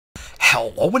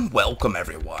Hello and welcome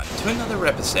everyone to another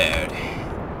episode.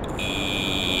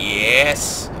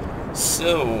 Yes,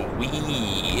 so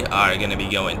we are going to be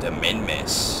going to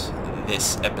Minmus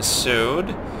this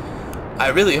episode. I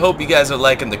really hope you guys are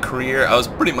liking the career. I was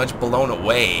pretty much blown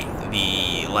away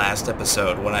the last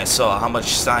episode when I saw how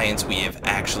much science we have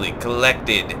actually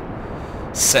collected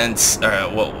since,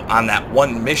 well, on that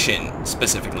one mission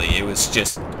specifically. It was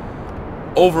just,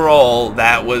 overall,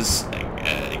 that was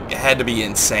had to be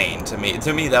insane to me.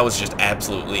 To me, that was just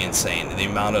absolutely insane. The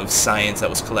amount of science that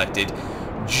was collected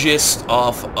just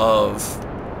off of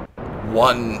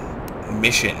one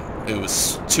mission. It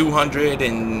was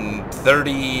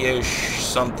 230-ish,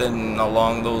 something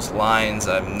along those lines.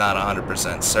 I'm not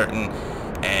 100% certain.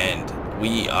 And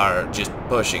we are just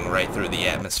pushing right through the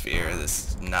atmosphere. This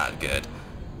is not good.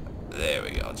 There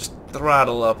we go. Just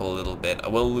throttle up a little bit. I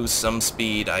will lose some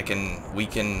speed. We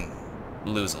can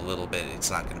lose a little bit.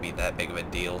 It's not going to be that big of a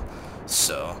deal.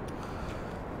 So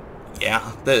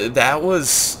yeah, that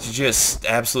was just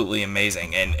absolutely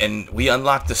amazing. And we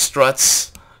unlocked the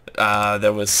struts.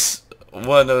 There was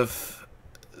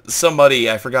somebody,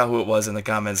 I forgot who it was, in the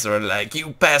comments, they were like,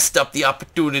 "You passed up the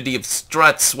opportunity of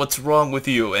struts, what's wrong with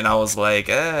you?" And I was like,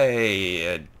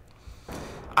 hey,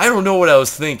 I don't know what I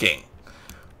was thinking.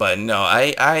 But no,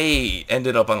 I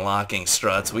ended up unlocking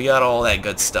struts. We got all that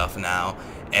good stuff now.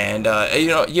 And, you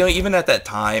know, even at that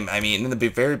time, I mean, in the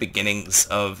very beginnings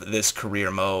of this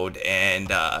career mode and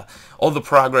all the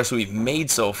progress we've made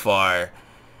so far,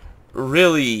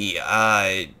 really,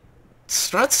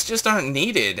 struts just aren't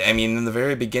needed. I mean, in the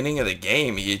very beginning of the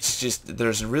game, it's just,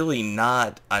 there's really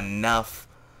not enough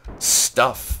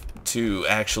stuff to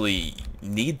actually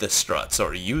need the struts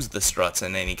or use the struts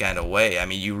in any kind of way. I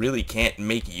mean, you really can't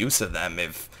make use of them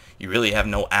if you really have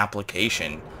no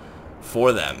application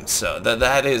for them. So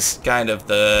that is kind of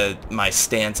my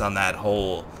stance on that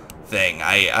whole thing.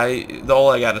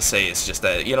 All I gotta say is just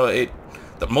that, you know,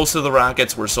 most of the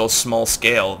rockets were so small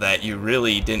scale that you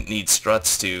really didn't need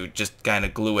struts to just kind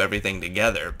of glue everything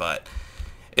together. But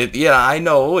yeah, I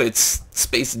know it's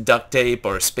space duct tape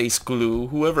or space glue,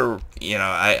 whoever, you know,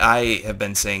 I have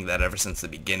been saying that ever since the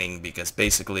beginning, because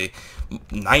basically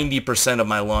 90% of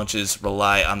my launches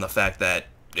rely on the fact that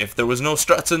if there was no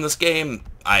struts in this game,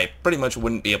 I pretty much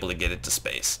wouldn't be able to get it to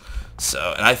space.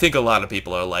 So, and I think a lot of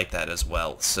people are like that as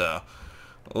well. So,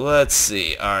 let's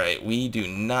see. Alright, we do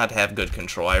not have good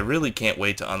control. I really can't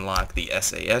wait to unlock the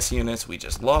SAS units. We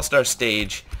just lost our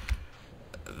stage.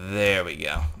 There we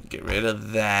go. Get rid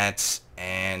of that,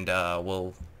 and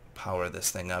we'll power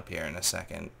this thing up here in a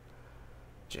second.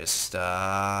 Just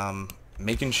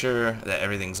making sure that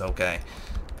everything's okay.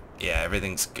 Yeah,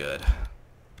 everything's good.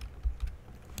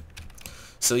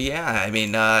 So yeah, I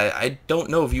mean, I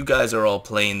don't know if you guys are all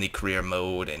playing the career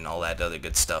mode and all that other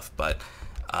good stuff, but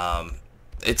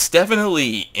it's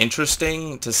definitely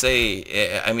interesting to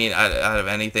say. I mean, out of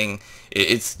anything,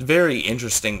 it's very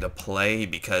interesting to play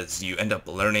because you end up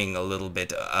learning a little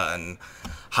bit on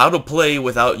how to play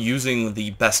without using the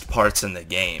best parts in the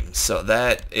game. So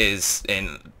that is,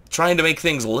 and trying to make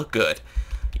things look good.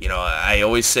 You know, I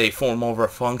always say form over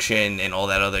function and all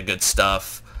that other good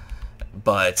stuff.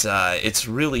 But it's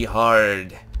really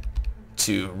hard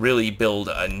to really build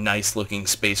a nice looking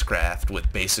spacecraft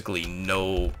with basically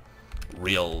no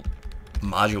real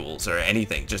modules or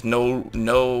anything. Just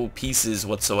no pieces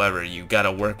whatsoever. You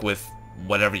gotta work with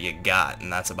whatever you got,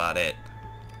 and that's about it.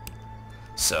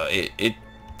 So it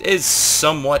is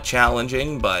somewhat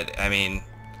challenging, but I mean,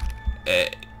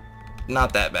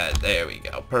 not that bad. There we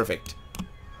go. Perfect.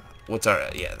 What's our,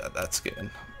 yeah, that's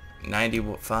good.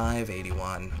 95,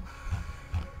 81.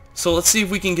 So let's see if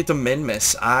we can get to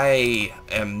Minmus. I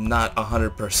am not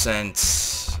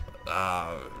 100%,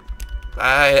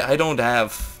 I don't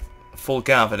have full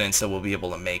confidence that we'll be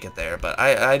able to make it there, but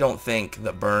I don't think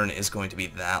the burn is going to be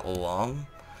that long.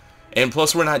 And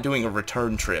plus we're not doing a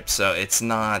return trip, so it's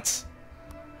not,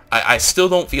 I still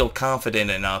don't feel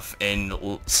confident enough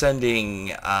in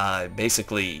sending,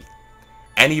 basically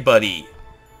anybody,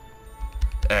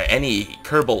 any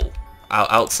Kerbal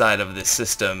outside of this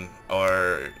system,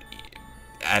 or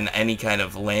any kind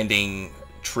of landing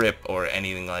trip or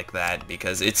anything like that,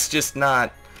 because it's just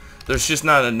not, there's just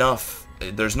not enough.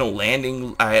 There's no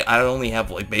landing. I only have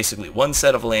like basically one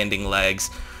set of landing legs,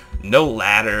 no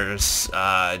ladders.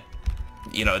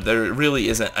 You know, there really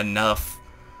isn't enough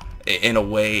in a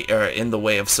way, or in the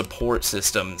way of support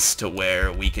systems, to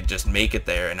where we could just make it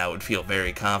there and I would feel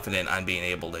very confident on being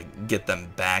able to get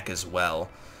them back as well.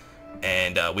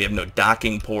 And we have no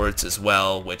docking ports as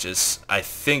well, which is, I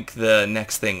think, the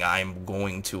next thing I'm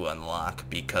going to unlock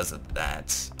because of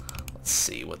that. Let's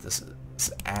see what this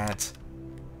is at.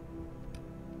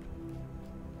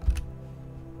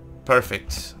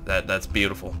 Perfect. That's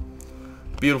beautiful.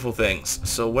 Beautiful things.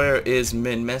 So where is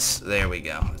Minmus? There we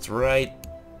go. It's right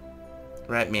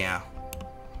meow.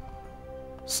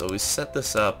 So we set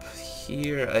this up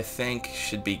here, I think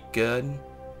should be good.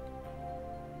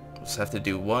 Just have to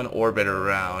do one orbit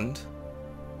around.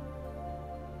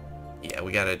 Yeah,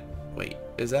 we gotta wait,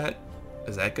 is that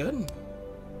good?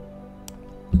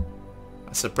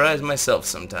 I surprise myself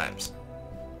sometimes.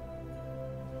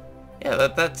 Yeah,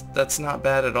 that's not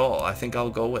bad at all. I think I'll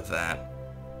go with that.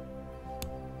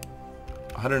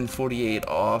 148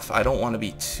 off. I don't want to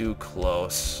be too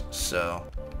close, so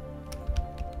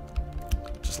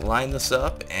just line this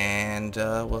up and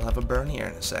we'll have a burn here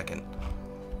in a second.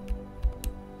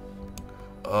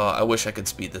 I wish I could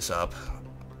speed this up.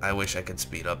 I wish I could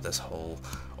speed up this whole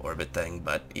orbit thing,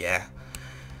 but yeah.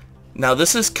 Now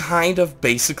this is kind of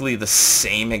basically the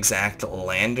same exact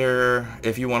lander,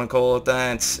 if you want to call it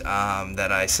that,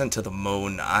 that I sent to the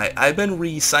moon. I've been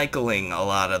recycling a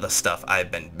lot of the stuff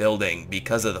I've been building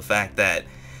because of the fact that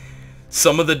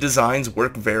some of the designs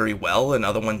work very well and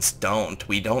other ones don't.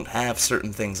 We don't have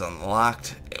certain things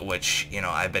unlocked, which, you know,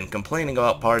 I've been complaining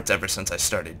about parts ever since I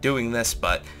started doing this,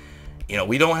 but, you know,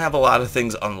 we don't have a lot of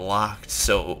things unlocked,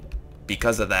 so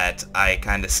because of that, I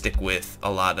kind of stick with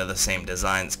a lot of the same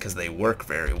designs because they work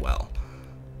very well.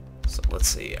 So let's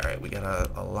see. Alright, we gotta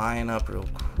line up real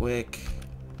quick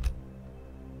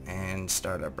and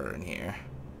start our burn here.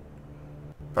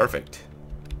 Perfect.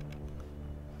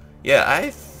 Yeah, I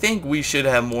think we should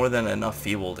have more than enough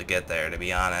fuel to get there, to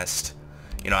be honest.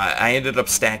 You know, I ended up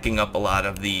stacking up a lot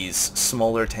of these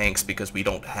smaller tanks because we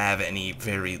don't have any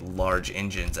very large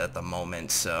engines at the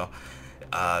moment, so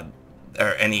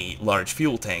or any large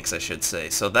fuel tanks, I should say.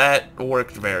 So that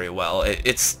worked very well.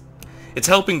 It's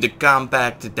helping to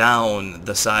compact down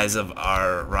the size of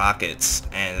our rockets,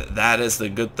 and that is the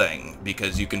good thing,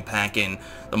 because you can pack in,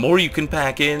 the more you can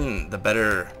pack in, the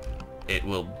better it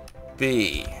will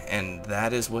be, and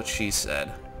that is what she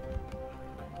said.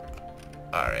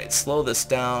 Alright, slow this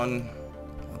down.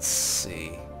 Let's see.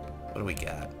 What do we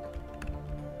got?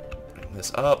 Bring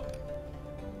this up.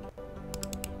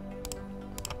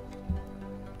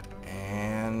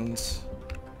 And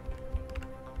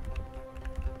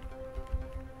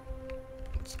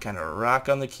let's kind of rock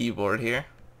on the keyboard here.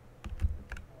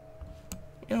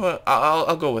 You know what?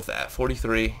 I'll go with that.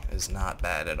 43 is not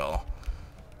bad at all.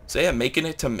 So yeah, making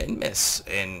it to Minmus,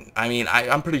 and I mean,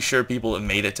 I'm pretty sure people have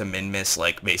made it to Minmus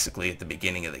like basically at the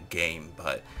beginning of the game,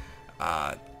 but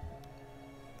I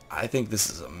think this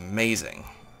is amazing.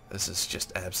 This is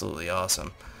just absolutely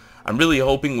awesome. I'm really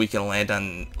hoping we can land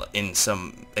in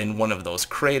one of those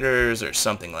craters or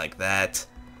something like that.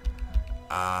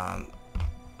 How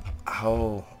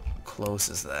close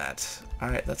is that?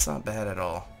 Alright, that's not bad at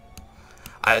all.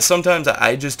 Sometimes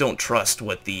I just don't trust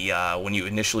what the when you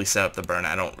initially set up the burn.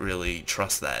 I don't really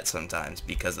trust that sometimes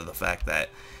because of the fact that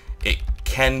it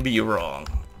can be wrong.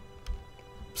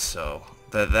 So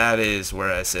that is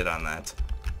where I sit on that.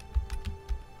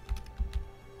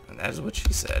 And that is what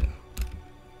she said.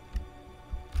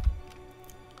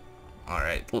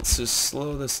 Alright, let's just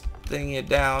slow this thingy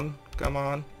down. Come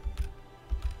on.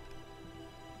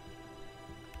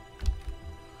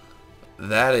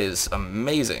 That is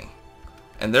amazing.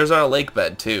 And there's our lake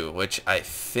bed too, which I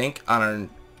think on our...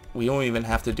 we don't even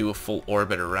have to do a full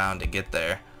orbit around to get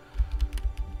there.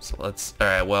 So let's...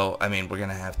 alright, well, I mean, we're going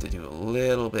to have to do a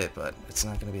little bit, but it's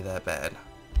not going to be that bad.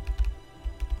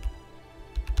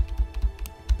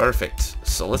 Perfect.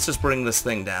 So let's just bring this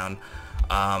thing down.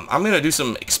 I'm going to do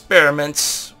some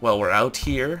experiments while we're out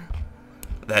here.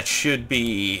 That should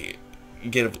be...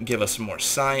 give us more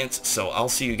science. So I'll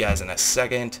see you guys in a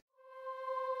second.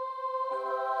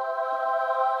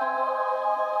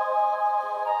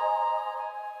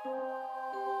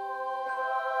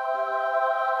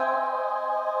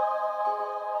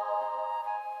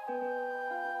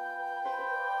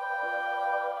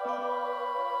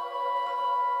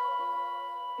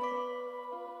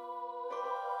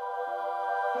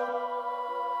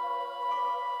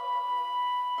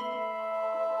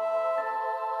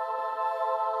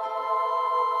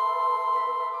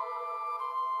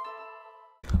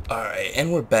 Alright,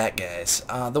 and we're back, guys.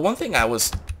 The one thing I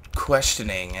was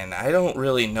questioning, and I don't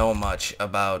really know much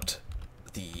about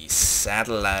the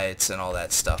satellites and all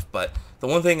that stuff, but the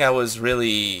one thing I was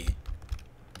really...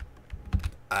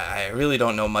 I really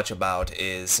don't know much about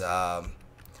is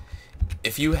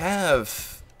if you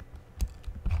have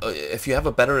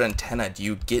a better antenna, do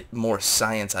you get more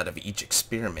science out of each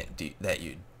experiment that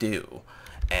you do?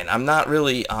 And I'm not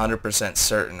really 100%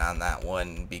 certain on that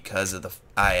one because of the...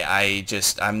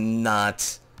 I'm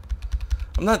not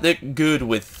that good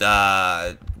with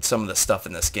some of the stuff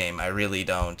in this game. I really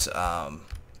don't,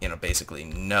 you know, basically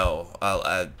know.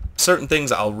 Certain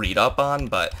things I'll read up on,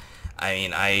 but I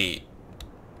mean,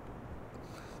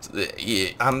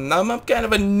 I'm kind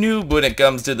of a noob when it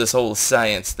comes to this whole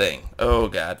science thing. Oh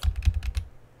god.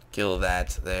 Kill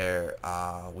that there.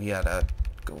 We gotta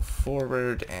go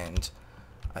forward, and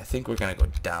I think we're gonna go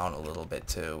down a little bit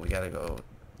too. We gotta go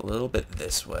a little bit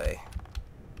this way.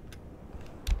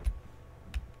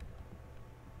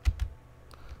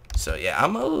 So yeah,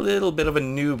 I'm a little bit of a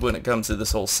noob when it comes to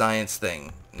this whole science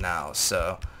thing now,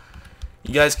 so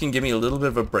you guys can give me a little bit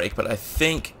of a break, but I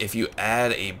think if you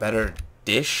add a better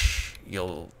dish,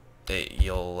 you'll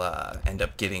end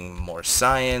up getting more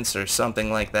science or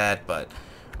something like that,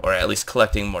 or at least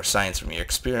collecting more science from your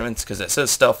experiments, because it says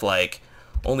stuff like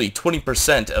only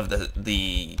 20% of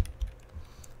the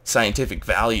scientific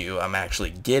value I'm actually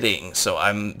getting, so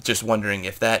I'm just wondering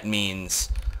if that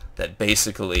means that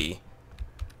basically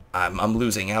I'm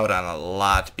losing out on a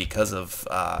lot because of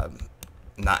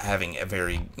not having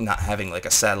like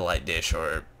a satellite dish,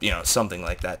 or you know, something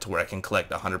like that, to where I can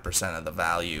collect 100% of the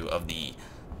value of the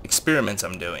experiments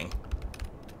I'm doing.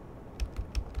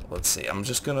 Let's see, I'm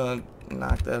just gonna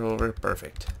knock that over.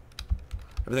 Perfect.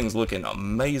 Everything's looking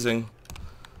amazing.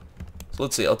 So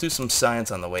let's see, I'll do some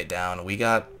science on the way down. We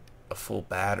got a full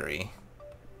battery.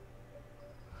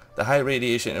 The high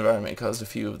radiation environment caused a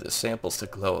few of the samples to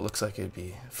glow. It looks like it'd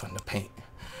be fun to paint.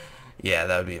 Yeah,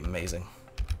 that would be amazing.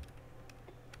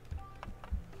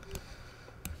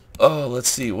 Oh, let's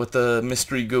see what the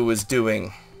mystery goo is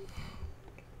doing.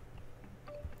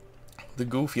 The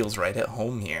goo feels right at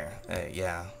home here.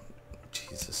 Yeah.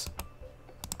 Jesus.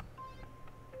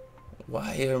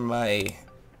 Why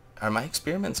are my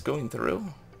experiments going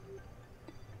through?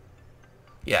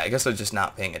 Yeah, I guess I'm just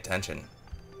not paying attention.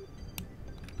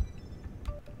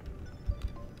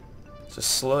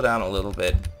 Just slow down a little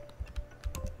bit.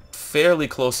 Fairly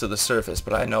close to the surface,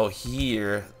 but I know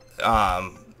here,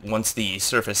 once the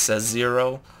surface says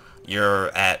 0, you're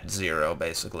at 0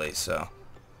 basically, so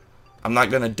I'm not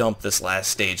gonna dump this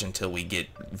last stage until we get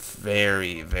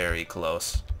very, very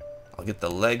close. I'll get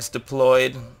the legs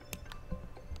deployed.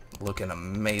 Looking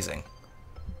amazing.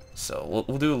 So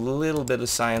we'll do a little bit of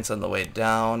science on the way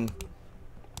down.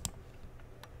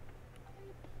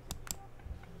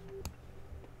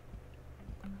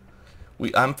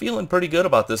 I'm feeling pretty good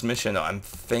about this mission though. I'm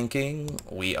thinking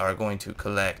we are going to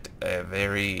collect a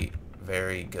very,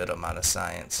 very good amount of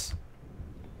science.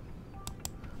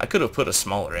 I could have put a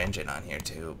smaller engine on here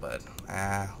too, but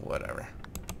whatever.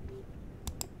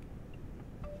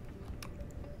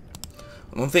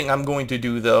 One thing I'm going to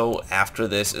do though after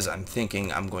this is I'm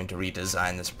thinking I'm going to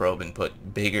redesign this probe and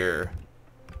put bigger,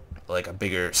 like a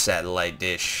bigger satellite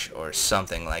dish or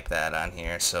something like that on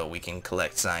here, so we can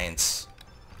collect science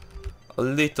a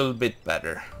little bit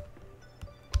better.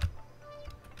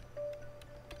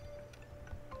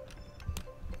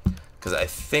 Because I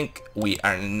think we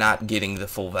are not getting the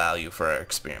full value for our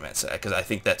experiments. Because I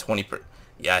think that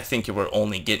yeah, I think we're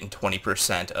only getting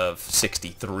 20% of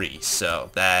 63. So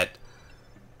that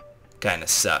kind of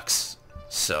sucks.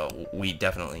 So we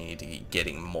definitely need to be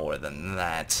getting more than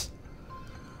that.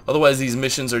 Otherwise, these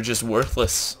missions are just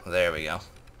worthless. There we go.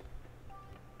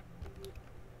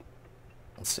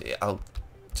 Let's see, I'll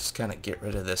just kind of get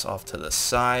rid of this off to the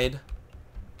side.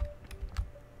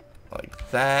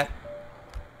 Like that.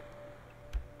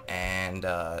 And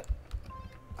I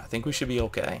think we should be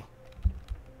okay.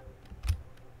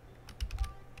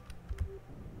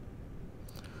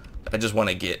 I just want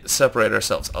to separate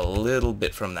ourselves a little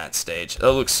bit from that stage.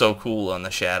 That looks so cool on the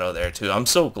shadow there too. I'm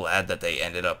so glad that they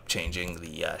ended up changing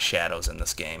the shadows in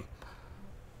this game.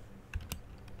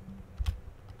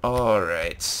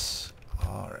 Alright.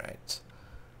 Alright.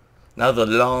 Now the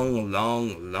long,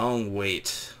 long, long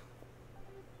wait.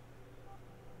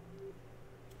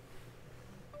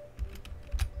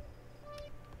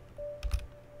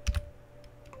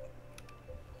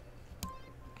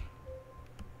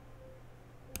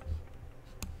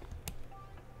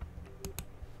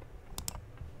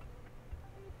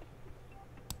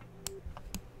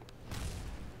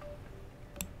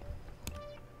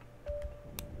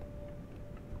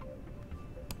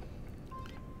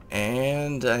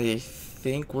 And I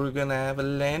think we're gonna have a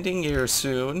landing here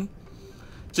soon.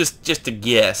 Just a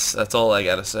guess, that's all I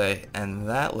gotta say. And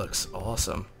that looks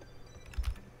awesome.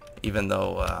 Even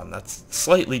though that's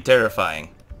slightly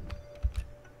terrifying.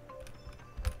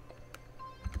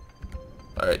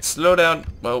 Alright, slow down.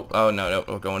 Oh, no,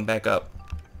 we're going back up.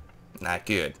 Not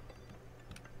good.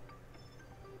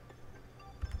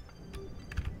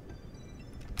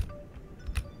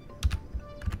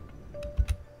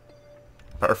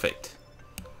 Perfect.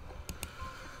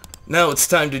 Now it's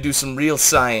time to do some real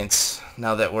science.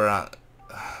 Now that we're on...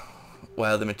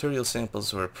 While the material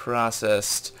samples were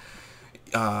processed,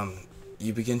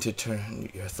 you begin to turn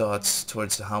your thoughts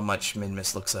towards how much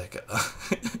Minmus looks like.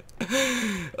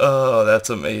 Oh, that's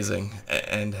amazing.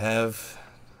 And have...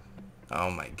 Oh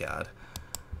my god.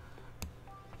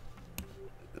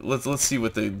 Let's see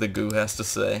what the goo has to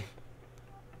say.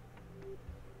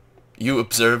 You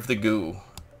observe the goo.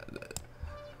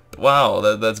 Wow,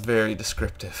 that's very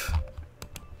descriptive.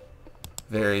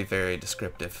 Very, very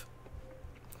descriptive.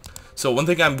 So one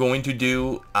thing I'm going to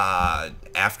do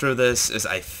after this is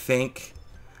I think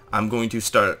I'm going to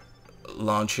start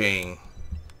launching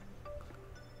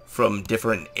from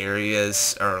different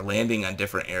areas, or landing on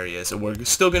different areas. And we're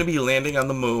still going to be landing on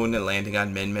the moon and landing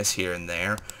on Minmus here and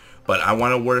there. But I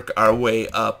want to work our way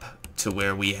up to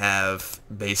where we have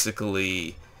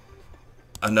basically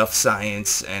enough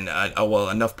science and well,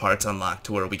 enough parts unlocked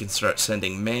to where we can start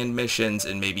sending manned missions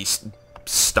and maybe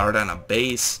start on a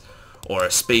base or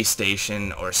a space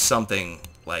station or something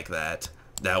like that.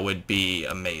 That would be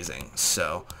amazing.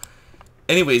 So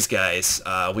anyways, guys,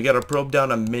 we got our probe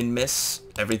down on Minmus.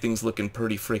 Everything's looking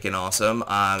pretty freaking awesome.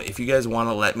 If you guys want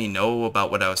to let me know about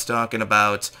what I was talking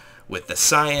about with the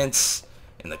science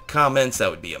in the comments, that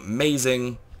would be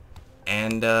amazing.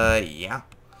 And yeah.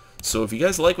 So if you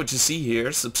guys like what you see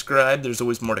here, subscribe. There's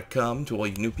always more to come. To all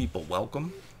you new people,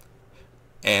 welcome.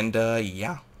 And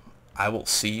yeah, I will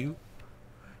see you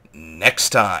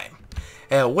next time.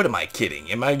 What am I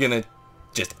kidding? Am I gonna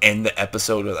just end the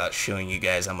episode without showing you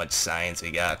guys how much science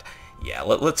we got? Yeah,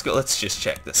 let's go. Let's just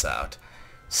check this out.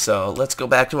 So let's go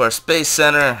back to our space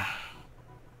center.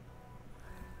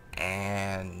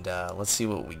 And let's see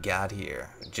what we got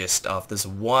here. Just off this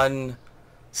one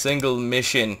single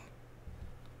mission.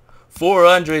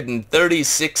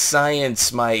 436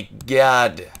 science, my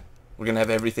god. We're gonna have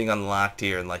everything unlocked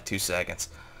here in like 2 seconds.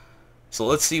 So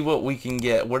let's see what we can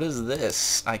get. What is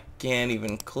this? I can't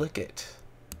even click it.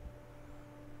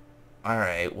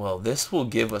 Alright, well this will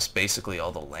give us basically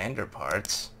all the lander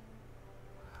parts.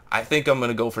 I think I'm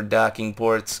gonna go for docking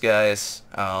ports, guys.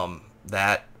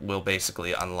 That will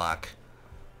basically unlock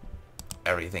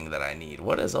everything that I need.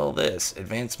 What is all this?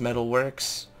 Advanced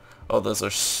metalworks? Oh, those are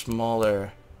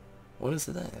smaller... What is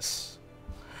this?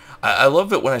 I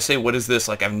love it when I say, what is this?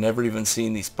 Like, I've never even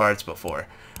seen these parts before.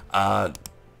 Let's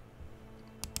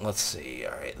see.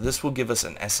 Alright, this will give us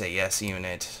an SAS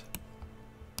unit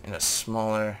in a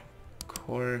smaller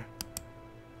core.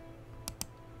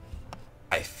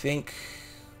 I think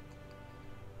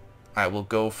I will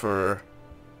go for...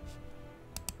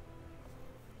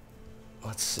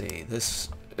 Let's see. This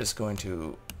is going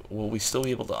to... Will we still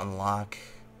be able to unlock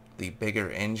the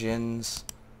bigger engines?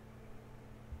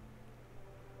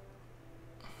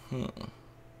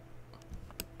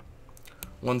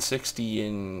 160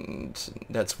 and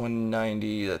that's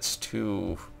 190, that's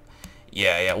 2.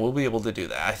 Yeah, we'll be able to do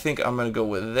that. I think I'm going to go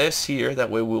with this here. That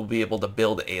way we'll be able to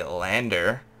build a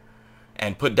lander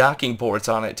and put docking ports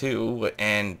on it too,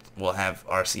 and we'll have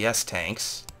RCS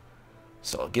tanks.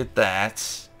 So I'll get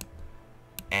that.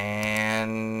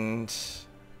 And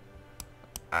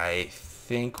I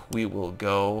think we will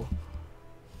go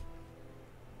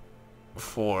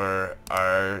for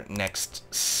our next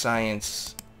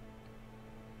science.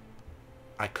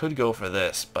 I could go for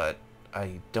this, but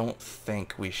I don't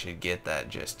think we should get that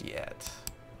just yet,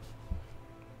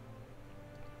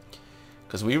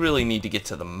 because we really need to get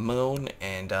to the moon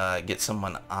and get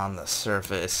someone on the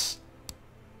surface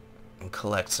and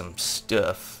collect some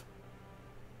stuff.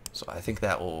 So I think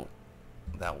that will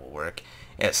work.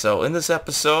 Yeah, so in this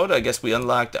episode, I guess we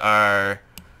unlocked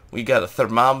we got a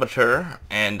thermometer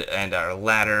and our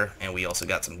ladder, and we also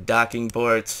got some docking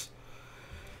ports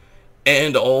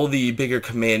and all the bigger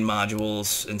command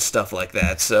modules and stuff like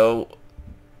that. So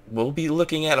we'll be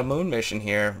looking at a moon mission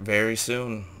here very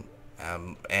soon,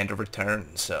 and a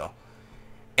return. So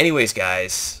anyways,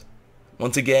 guys,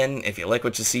 once again, if you like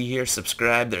what you see here,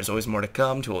 subscribe. There's always more to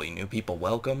come. To all you new people,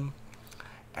 welcome.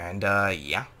 And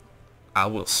yeah, I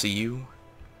will see you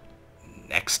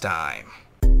next time.